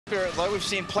Spirit, though, we've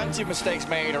seen plenty of mistakes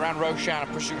made around Roshan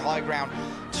and pushing high ground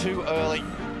too early.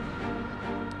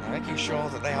 Making sure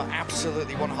that they are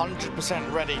absolutely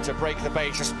 100% ready to break the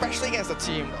base, especially against a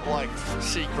team like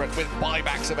Secret with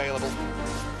buybacks available.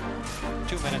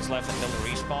 2 minutes left until the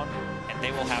respawn, and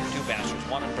they will have two bastards.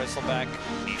 One on Bristleback,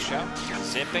 Nisha,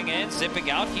 zipping in, zipping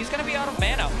out. He's going to be out of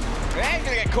mana. Yeah, he's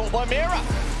going to get caught by Mira.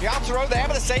 The outer there,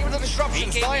 but the same with the disruption.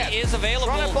 BKB is available.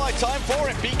 Trying to buy time for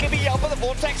it. BKB up with the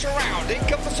Vortex around. In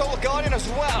comes the Solar Guardian as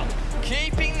well.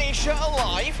 Keeping Nisha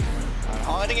alive.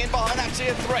 Hiding in behind that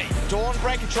tier 3.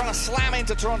 Dawnbreaker trying to slam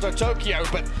into Toronto, Tokyo,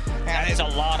 but... That's a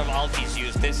lot of ultis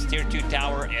used. This tier 2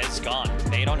 tower is gone.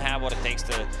 They don't have what it takes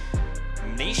to...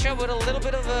 Nisha with a little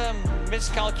bit of a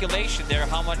miscalculation there,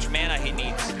 how much mana he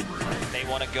needs. They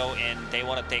want to go in, they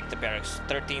want to take the barracks.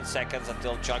 13 seconds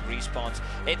until Jug respawns.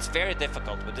 It's very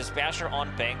difficult. With this basher on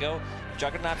Pango,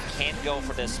 Juggernaut can't go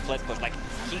for this split push. Like,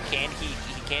 he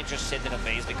can't just sit in a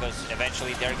base because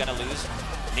eventually they're going to lose.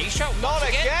 Nisha, not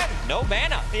again. No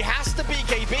mana. He has to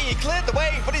BKB. He cleared the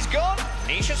way, but he's gone.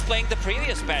 Nisha's playing the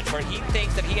previous patch where he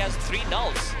thinks that he has 3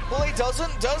 nulls. Well, he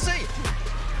doesn't, does he?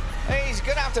 He's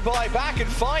going to have to buy back and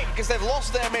fight because they've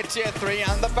lost their mid-tier 3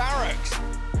 and the barracks.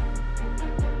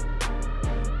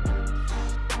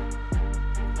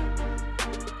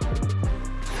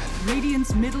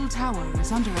 Radiant's middle tower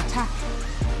is under attack.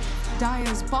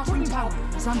 Dire's bottom tower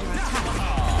is under attack.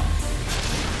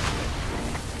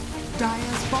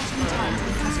 Dire's bottom tower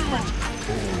has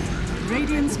fallen.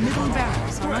 Radiant's middle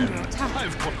barracks are under attack.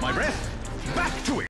 I've caught my breath. Back to it.